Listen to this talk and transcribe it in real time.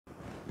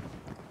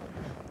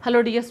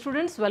Hello dear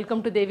students,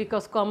 welcome to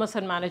Devika's Commerce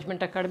and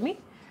Management Academy.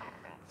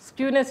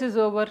 Skewness is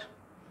over.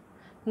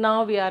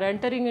 Now we are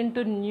entering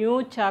into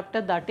new chapter,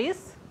 that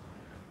is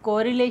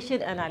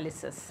correlation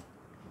analysis.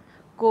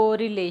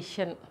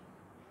 Correlation.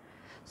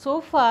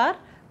 So far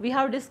we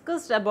have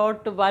discussed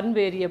about one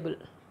variable.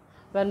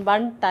 When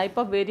one type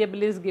of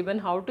variable is given,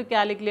 how to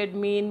calculate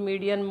mean,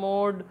 median,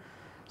 mode,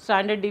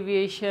 standard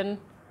deviation.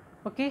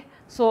 Okay.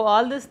 So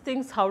all these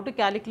things how to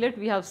calculate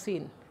we have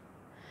seen.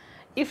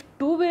 If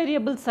two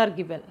variables are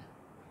given,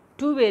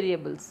 two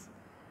variables,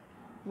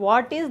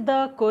 what is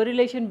the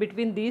correlation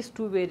between these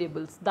two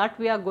variables, that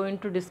we are going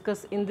to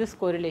discuss in this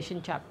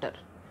correlation chapter.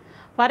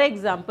 For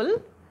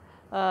example,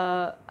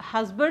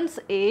 husband's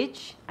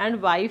age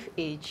and wife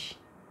age.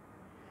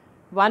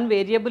 One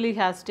variable he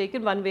has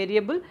taken, one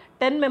variable,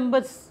 10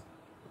 members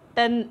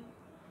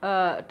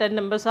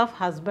of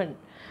husband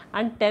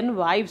and 10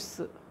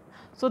 wives.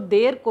 So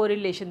their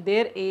correlation,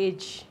 their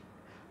age,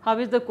 how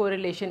is the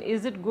correlation?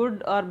 Is it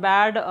good or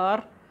bad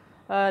or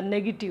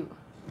negative?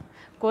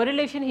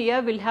 Correlation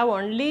here will have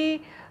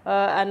only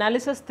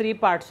analysis three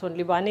parts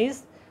only. One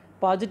is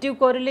positive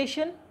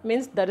correlation,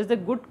 means there is a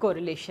good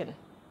correlation.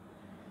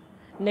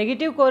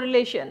 Negative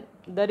correlation,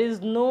 there is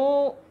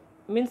no,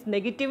 means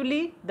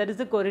negatively there is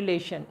a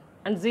correlation,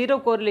 and zero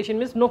correlation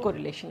means no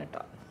correlation at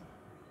all.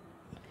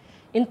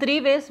 In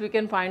three ways we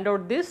can find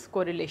out this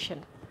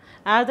correlation.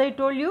 As I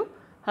told you,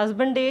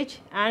 husband age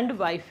and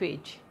wife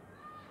age.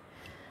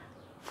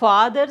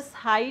 Father's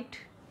height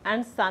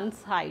and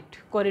son's height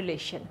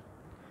correlation,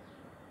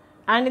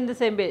 and in the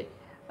same way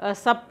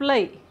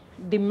supply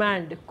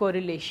demand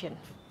correlation,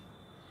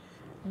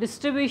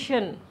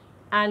 distribution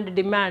and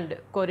demand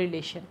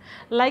correlation.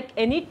 Like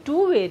any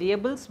two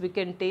variables we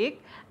can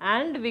take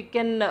and we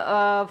can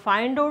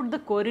find out the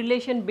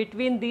correlation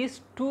between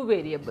these two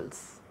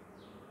variables.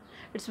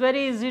 It's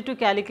very easy to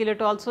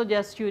calculate also,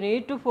 just you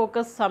need to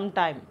focus some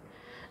time.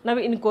 Now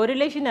in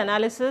correlation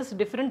analysis,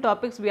 different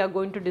topics we are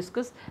going to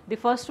discuss. The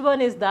first one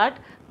is that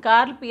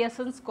Karl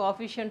Pearson's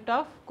coefficient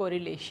of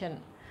correlation.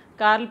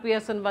 Karl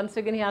Pearson, once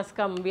again he has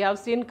come. We have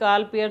seen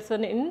Karl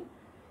Pearson in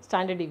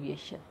standard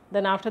deviation.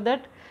 Then after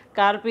that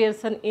Karl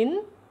Pearson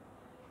in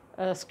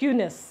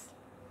skewness.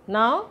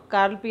 Now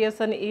Karl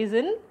Pearson is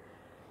in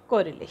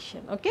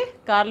correlation. Okay,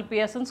 Karl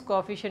Pearson's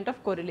coefficient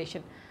of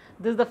correlation.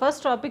 This is the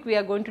first topic we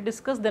are going to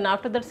discuss. Then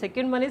after that,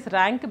 second one is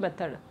rank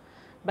method.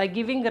 By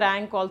giving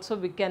rank also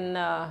we can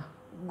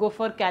go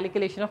for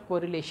calculation of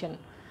correlation.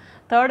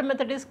 Third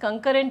method is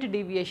concurrent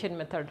deviation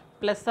method,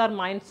 plus or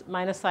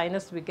minus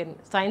signs we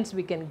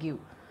can give.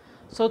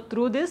 So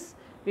through this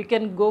we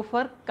can go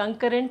for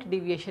concurrent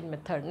deviation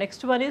method.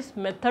 Next one is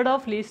method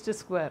of least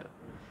square.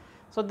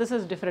 So this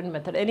is different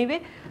method.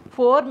 Anyway,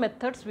 four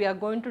methods we are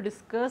going to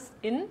discuss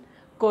in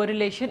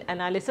correlation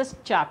analysis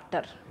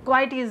chapter.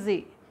 Quite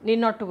easy, need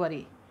not to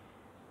worry.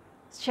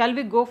 Shall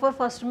we go for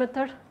first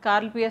method,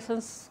 Karl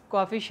Pearson's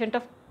coefficient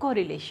of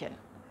correlation.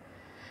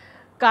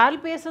 Karl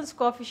Pearson's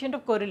coefficient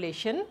of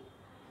correlation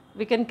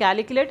we can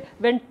calculate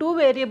when two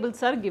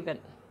variables are given.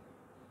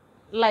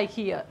 Like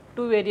here,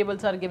 two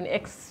variables are given,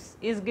 x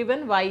is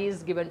given, y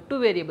is given,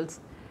 two variables.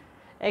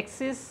 X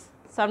is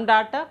some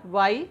data,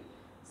 y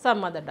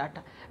some other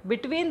data.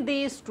 Between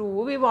these two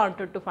we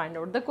wanted to find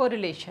out the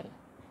correlation.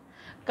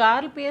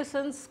 Karl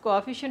Pearson's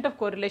coefficient of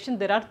correlation,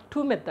 there are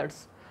two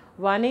methods.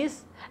 One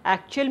is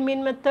actual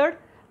mean method,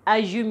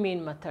 assume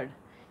mean method.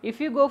 If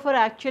you go for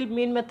actual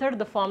mean method,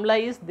 the formula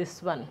is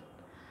this one.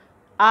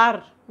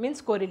 R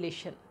means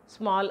correlation,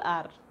 small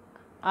r.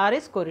 R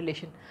is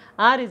correlation.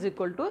 R is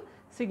equal to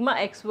sigma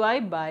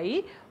xy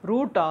by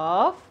root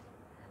of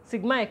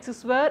sigma x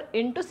square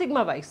into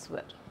sigma y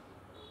square.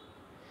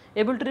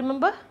 Able to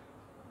remember?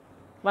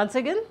 Once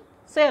again,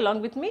 say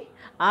along with me.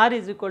 R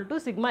is equal to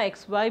sigma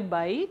xy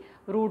by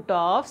root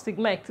of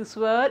sigma x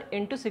square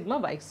into sigma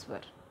y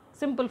square.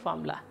 Simple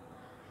formula.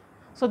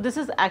 So this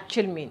is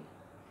actual mean.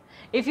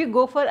 If you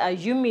go for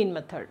assume mean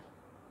method,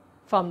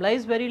 formula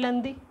is very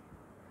lengthy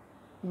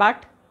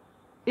but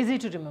easy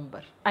to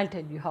remember. I'll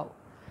tell you how.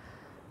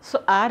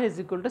 So R is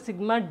equal to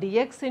sigma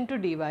dx into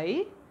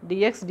dy,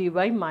 dx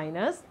dy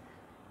minus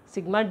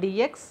sigma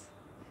dx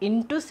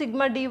into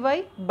sigma dy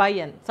by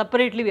n.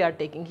 Separately we are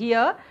taking.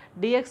 Here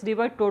dx dy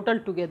total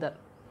together.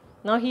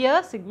 Now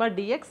here sigma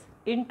dx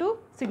into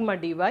sigma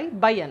dy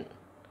by n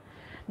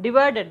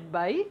divided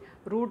by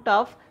root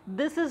of,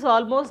 this is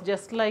almost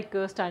just like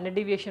standard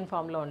deviation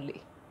formula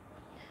only.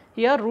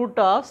 Here root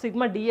of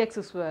sigma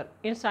dx square,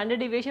 in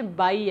standard deviation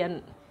by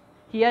n,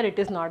 here it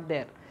is not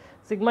there.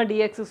 Sigma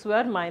dx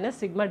square minus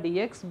sigma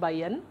dx by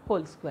n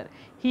whole square.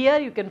 Here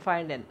you can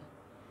find n.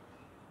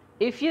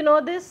 If you know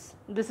this,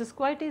 this is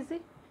quite easy.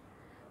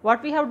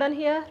 What we have done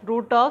here,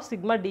 root of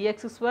sigma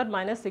dx square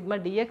minus sigma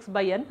dx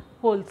by n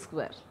whole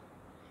square.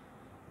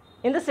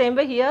 In the same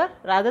way here,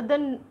 rather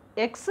than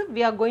x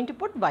we are going to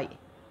put y.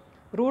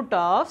 Root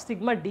of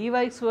sigma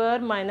dy square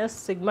minus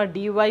sigma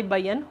dy by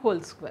n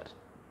whole square.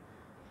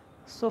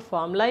 So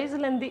formula is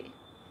lengthy,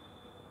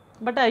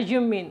 but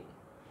assume mean.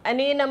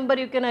 Any number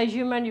you can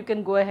assume and you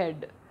can go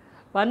ahead.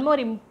 One more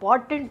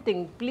important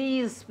thing,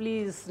 please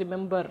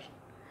remember,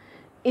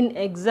 in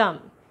exam,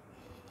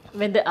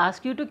 when they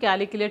ask you to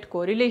calculate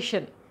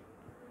correlation,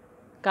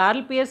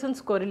 Karl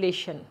Pearson's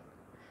correlation,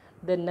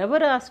 they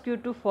never ask you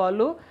to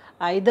follow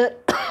either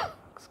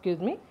excuse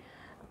me,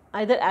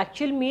 either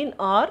actual mean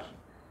or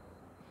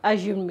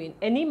assumed mean.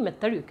 Any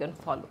method you can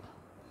follow,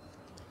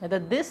 either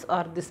this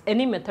or this,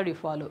 any method you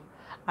follow,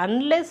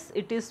 unless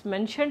it is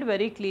mentioned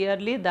very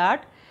clearly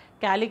that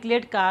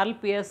calculate Karl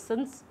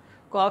Pearson's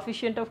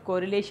coefficient of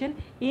correlation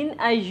in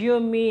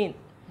assumed mean,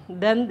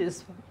 then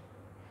this one.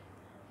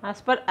 As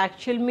per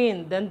actual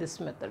mean, then this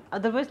method,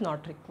 otherwise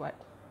not required.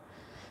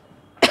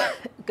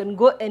 You can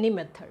go any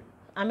method.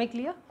 Am I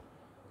clear?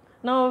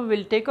 Now we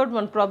will take out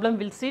one problem.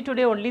 We will see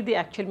today only the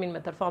actual mean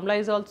method. Formula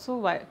is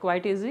also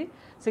quite easy.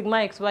 Sigma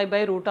xy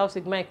by root of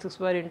sigma x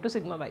square into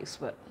sigma y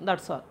square.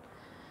 That's all.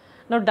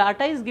 Now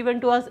data is given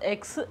to us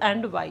x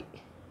and y.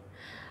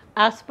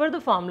 As per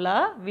the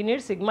formula, we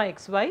need sigma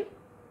xy,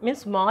 means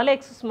small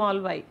x small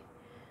y,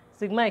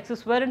 sigma x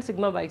square and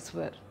sigma y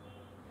square.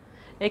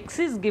 X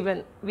is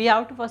given. We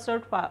have to first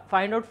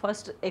find out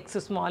first x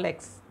small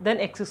x, then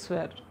x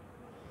square,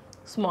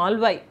 small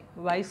y,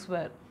 y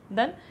square,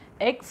 then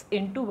x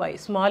into y,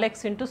 small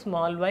x into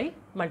small y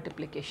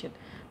multiplication.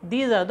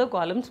 These are the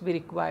columns we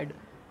required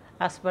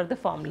as per the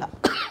formula.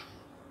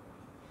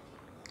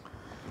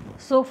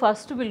 So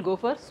first we will go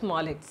for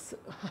small x.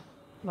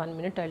 1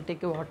 minute, I will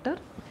take a water.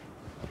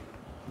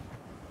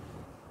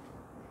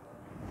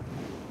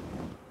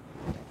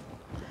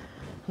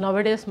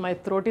 Nowadays my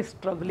throat is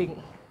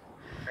troubling.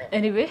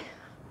 Anyway,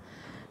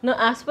 now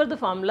as per the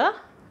formula,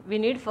 we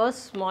need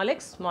first small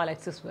x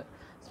square,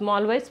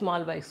 small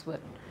y square,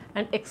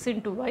 and x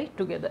into y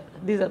together.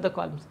 These are the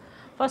columns.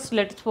 First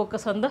let us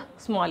focus on the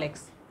small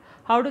x.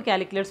 How to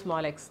calculate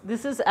small x?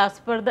 This is as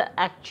per the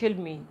actual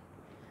mean.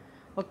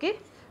 Okay,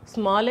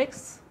 small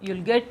x you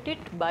will get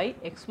it by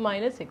x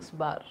minus x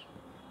bar.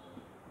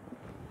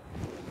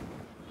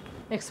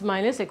 X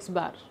minus x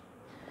bar.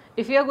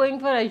 If you are going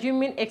for assumed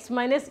mean, x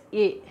minus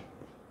a.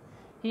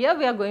 Here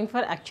we are going for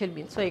actual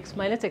mean. So x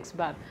minus x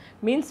bar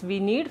means we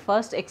need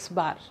first x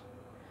bar.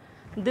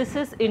 This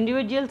is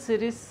individual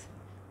series.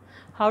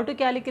 How to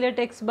calculate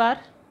x bar?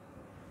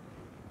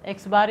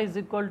 X bar is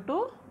equal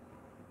to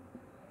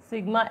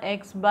sigma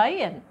x by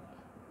n.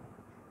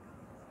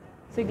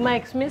 Sigma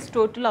x means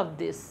total of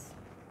this.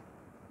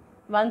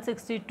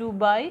 162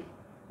 by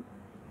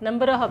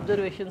number of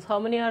observations. How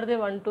many are there?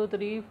 1, 2,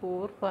 3,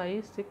 4,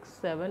 5, 6,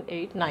 7,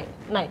 8, 9.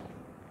 9.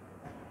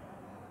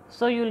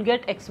 So you will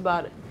get x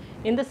bar.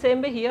 In the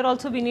same way, here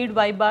also we need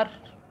y bar.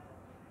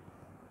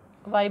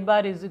 Y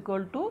bar is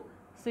equal to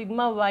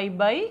sigma y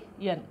by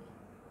n.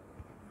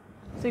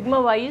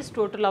 Sigma y is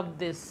total of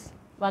this,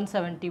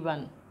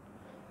 171.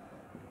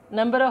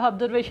 Number of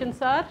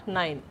observations are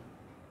 9.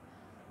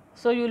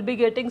 So you will be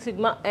getting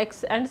sigma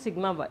x and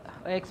sigma y,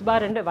 x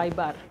bar and y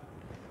bar.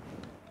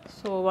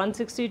 So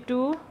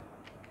 162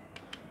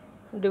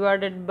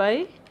 divided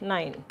by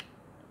 9,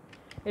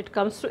 it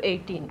comes to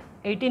 18.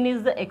 18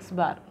 is the x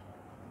bar.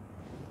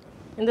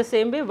 In the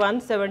same way,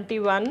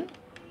 171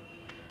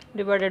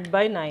 divided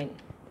by 9,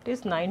 it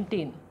is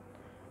 19.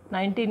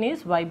 19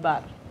 is y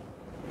bar.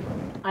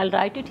 I will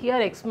write it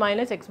here, x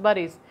minus x bar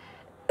is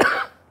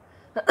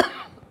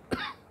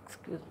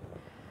excuse me,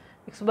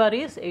 x bar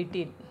is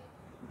 18.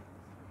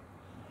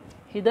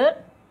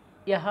 Here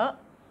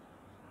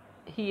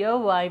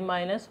y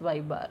minus y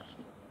bar.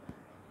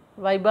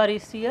 Y bar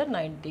is here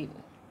 19.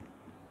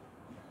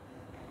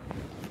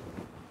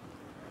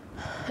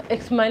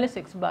 X minus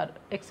x bar.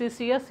 X is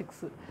here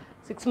 6.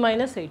 6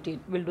 minus 18.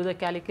 We will do the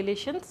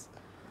calculations.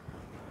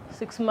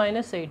 6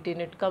 minus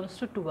 18, it comes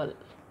to 12.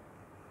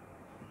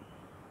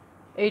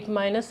 8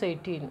 minus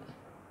 18,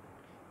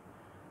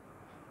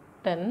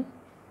 10.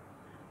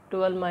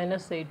 12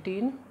 minus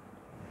 18,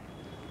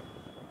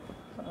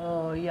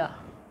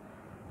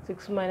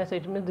 6 minus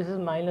 18 means this is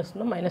minus,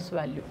 no, minus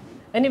value.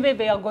 Anyway,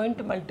 we are going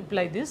to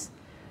multiply this.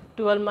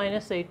 12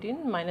 minus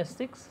 18, minus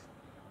 6.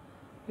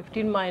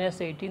 15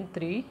 minus 18,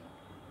 3.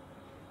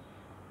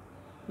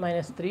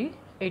 Minus 3.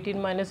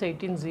 18 minus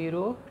 18,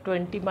 0.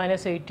 20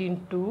 minus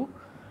 18, 2.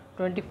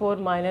 24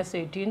 minus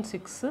 18,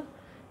 6.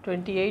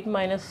 28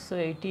 minus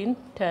 18,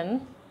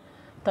 10.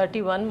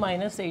 31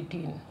 minus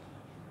 18,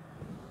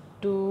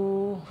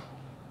 2,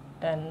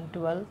 10,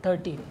 12,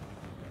 13.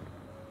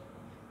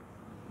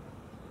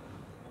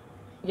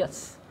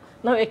 Yes.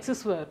 Now x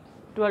square.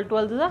 12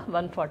 12 is the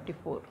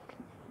 144.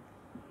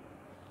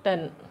 10,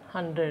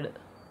 100.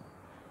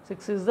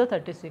 6 is the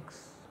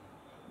 36.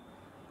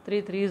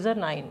 3 3 is the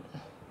 9.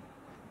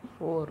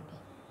 4,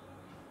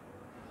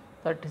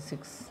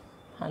 36,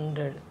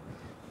 100.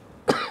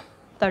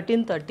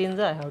 13 13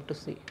 I have to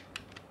see.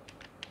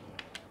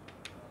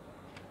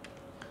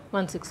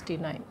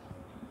 169.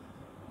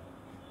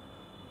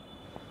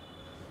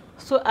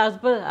 So as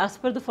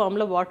per the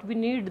formula, what we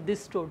need,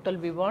 this total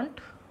we want,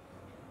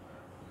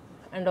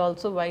 and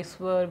also y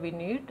square we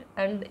need,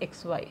 and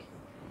xy.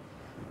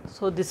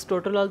 So this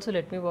total also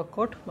let me work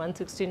out.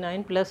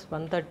 169 plus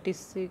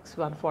 136,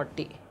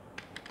 140.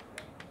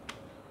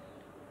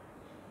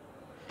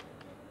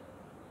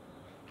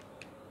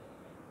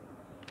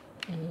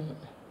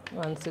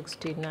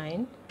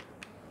 169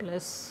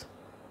 plus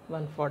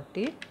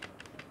 140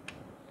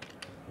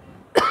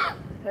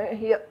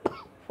 here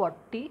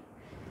 40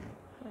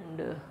 and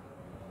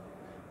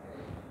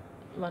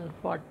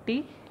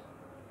 140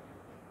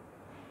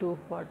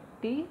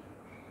 240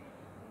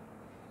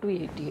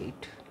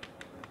 288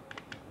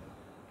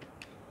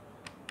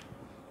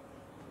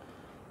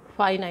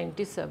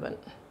 597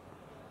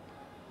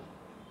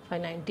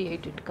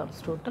 598 it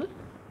comes total.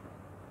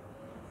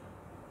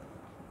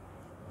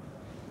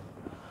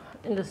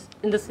 In the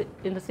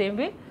same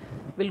way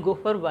we'll go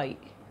for y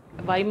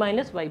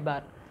minus y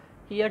bar.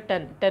 Here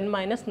 10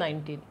 minus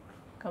 19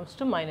 comes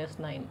to minus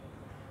 9,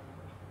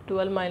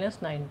 12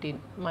 minus 19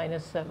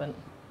 minus 7,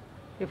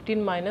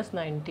 15 minus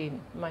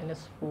 19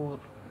 minus 4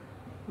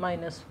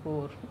 minus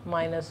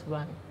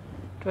 1,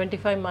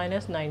 25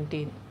 minus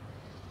 19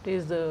 it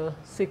is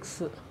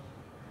 6,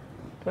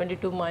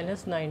 22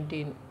 minus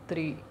 19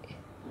 3,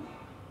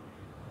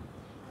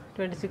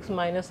 26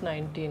 minus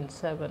 19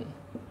 7,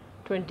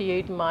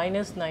 28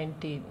 minus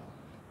 19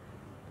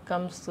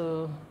 comes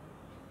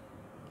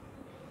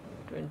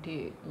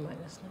 28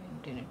 minus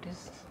 19 it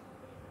is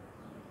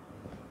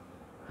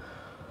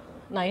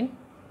 9.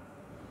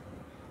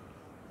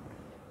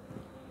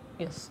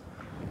 Yes.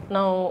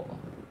 Now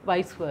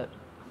y square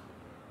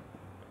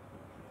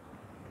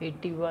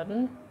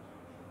 81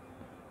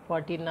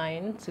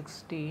 49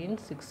 16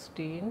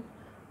 16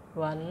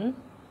 1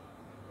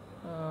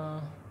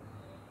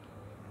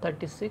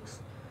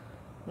 36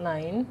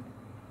 9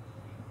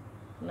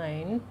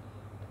 9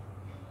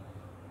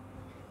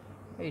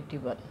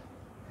 81.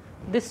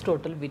 This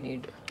total we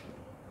need.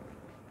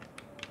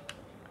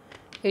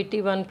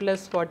 81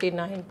 plus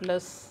 49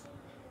 plus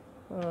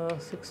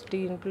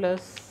 16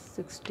 plus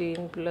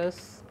 16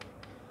 plus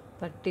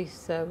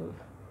 37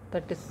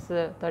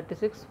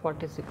 36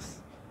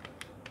 46.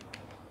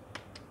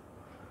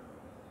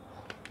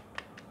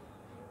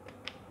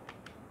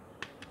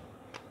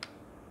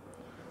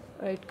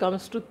 It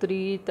comes to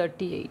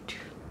 338.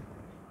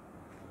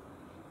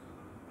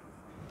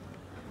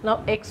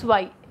 Now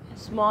xy,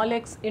 small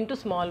x into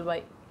small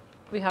y,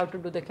 we have to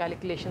do the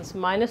calculations.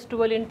 Minus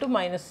 12 into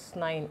minus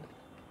 9,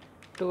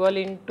 12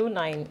 into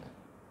 9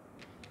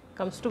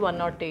 comes to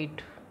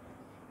 108.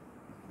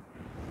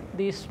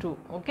 These two,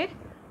 okay.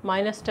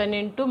 Minus 10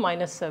 into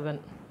minus 7,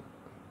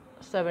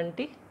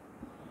 70.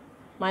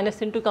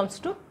 Minus into comes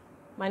to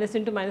minus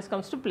into minus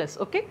comes to plus,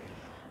 okay.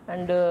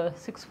 And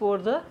 6 4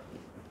 the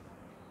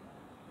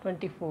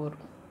 24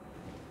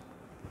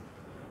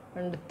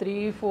 and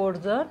 3 4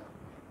 the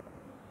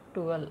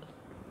 12.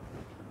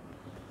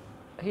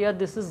 Here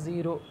this is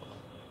 0,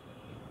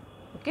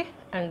 okay,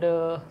 and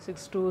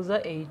 6 2 is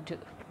the 8,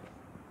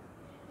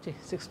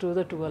 6 2 is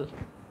the 12,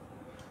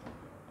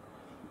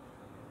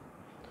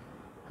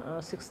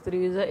 6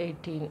 3 is the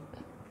 18,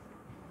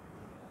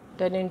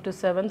 10 into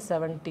 7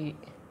 70,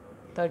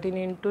 13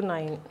 into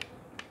 9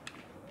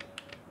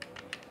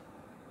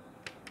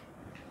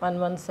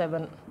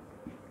 117.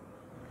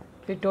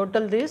 If we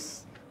total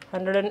this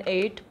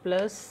 108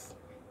 plus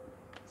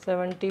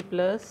 70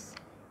 plus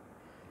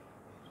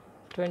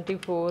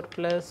 24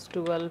 plus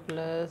 12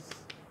 plus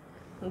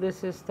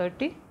this is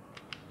 30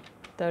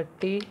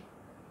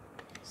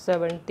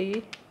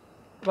 70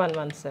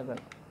 117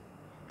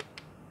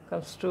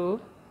 comes to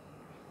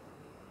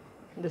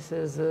this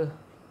is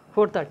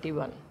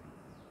 431.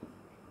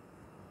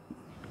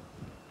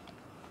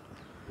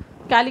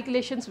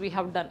 Calculations we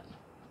have done.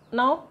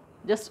 Now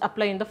just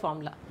apply in the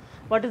formula.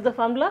 What is the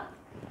formula?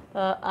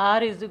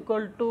 R is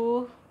equal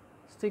to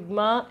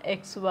sigma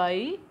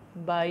xy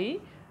by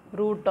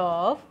root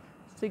of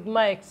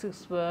sigma x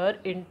square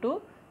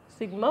into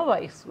sigma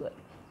y square.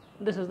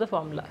 This is the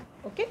formula,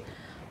 okay.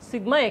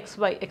 Sigma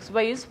xy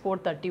is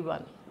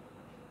 431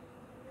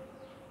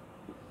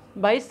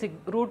 by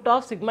root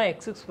of sigma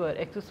x square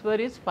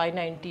is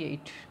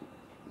 598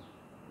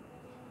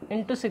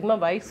 into sigma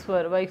y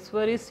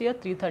square is here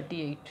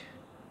 338.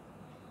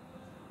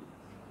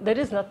 There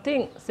is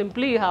nothing,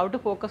 simply you have to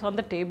focus on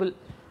the table,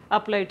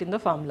 apply it in the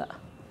formula.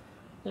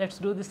 Let's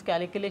do these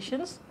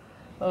calculations.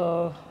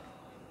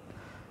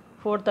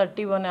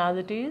 431 as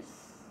it is.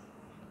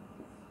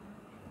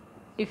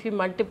 If you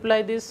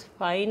multiply this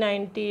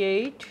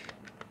 598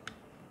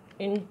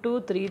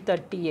 into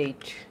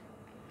 338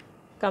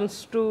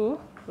 comes to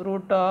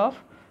root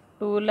of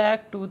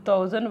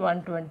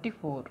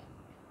 2,02,124.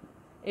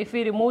 If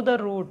we remove the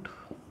root,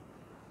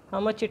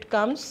 how much it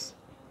comes?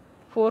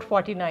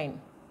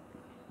 449.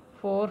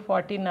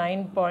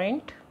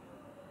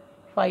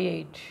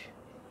 449.58.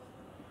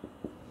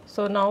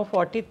 So now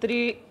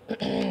 43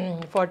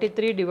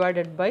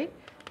 divided by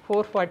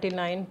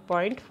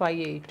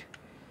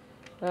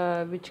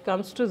 449.58 which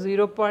comes to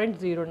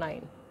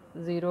 0.09,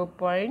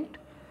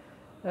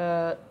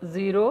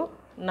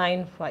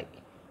 0.095.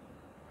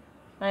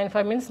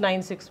 95 means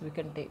 96 we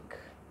can take.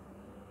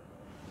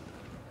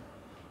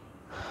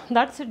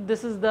 That's it.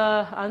 This is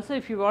the answer.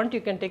 If you want,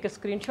 you can take a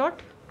screenshot.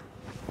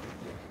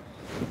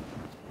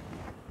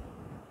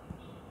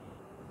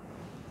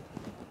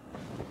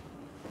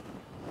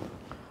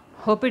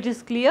 Hope it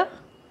is clear.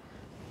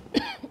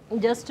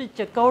 Just to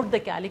check out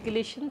the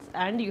calculations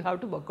and you have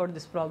to work out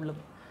this problem.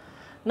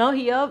 Now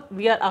here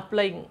we are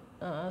applying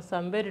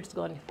somewhere it's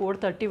gone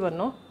 431,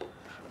 no?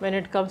 When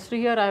it comes to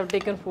here I have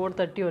taken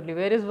 430 only.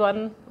 Where is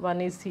 1?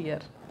 1 is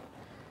here.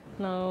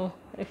 Now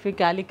if we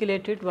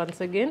calculate it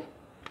once again,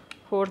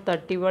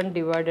 431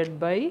 divided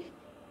by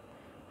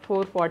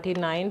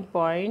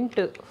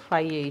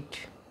 449.58,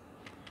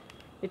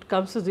 it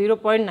comes to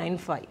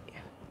 0.95.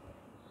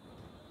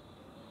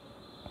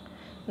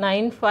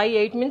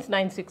 958 means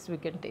 96 we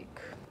can take.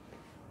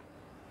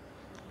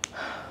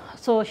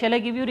 So shall I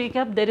give you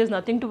recap? There is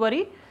nothing to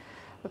worry.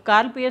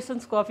 Karl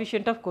Pearson's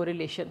coefficient of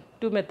correlation,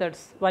 two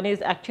methods. One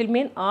is actual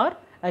mean or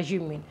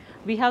assumed mean.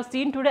 We have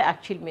seen today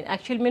actual mean.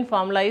 Actual mean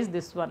formula is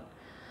this one.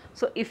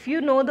 So if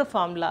you know the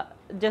formula,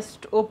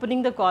 just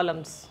opening the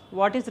columns,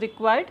 what is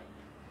required?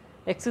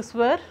 X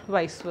square,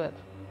 y square.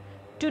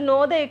 To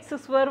know the x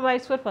square, y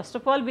square, first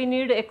of all we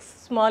need x,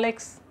 small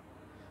x.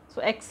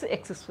 So x,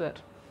 x square.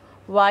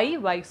 Y,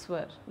 y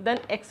square. Then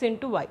x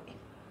into y.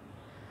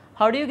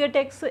 How do you get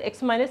x?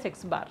 X minus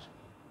x bar.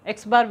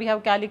 X bar we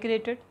have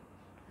calculated.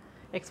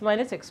 X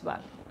minus x bar.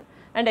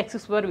 And x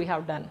square we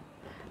have done.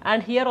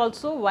 And here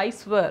also y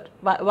square.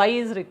 Y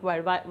is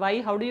required.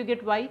 Y, how do you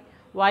get y?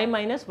 Y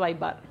minus y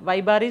bar. Y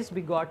bar is,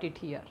 we got it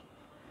here.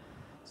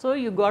 So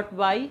you got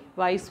y,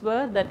 y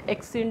square, then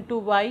x into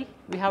y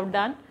we have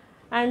done,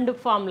 and the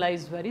formula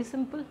is very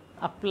simple.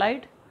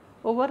 Applied,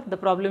 over, the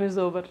problem is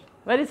over.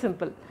 Very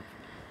simple.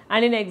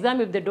 And in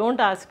exam if they don't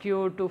ask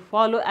you to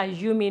follow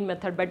assume mean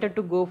method, better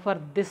to go for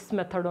this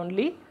method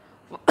only.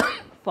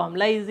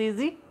 Formula is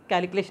easy,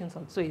 calculations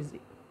also easy.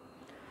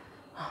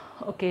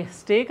 Okay,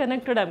 stay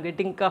connected. I am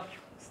getting cough.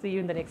 See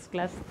you in the next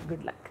class.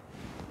 Good luck.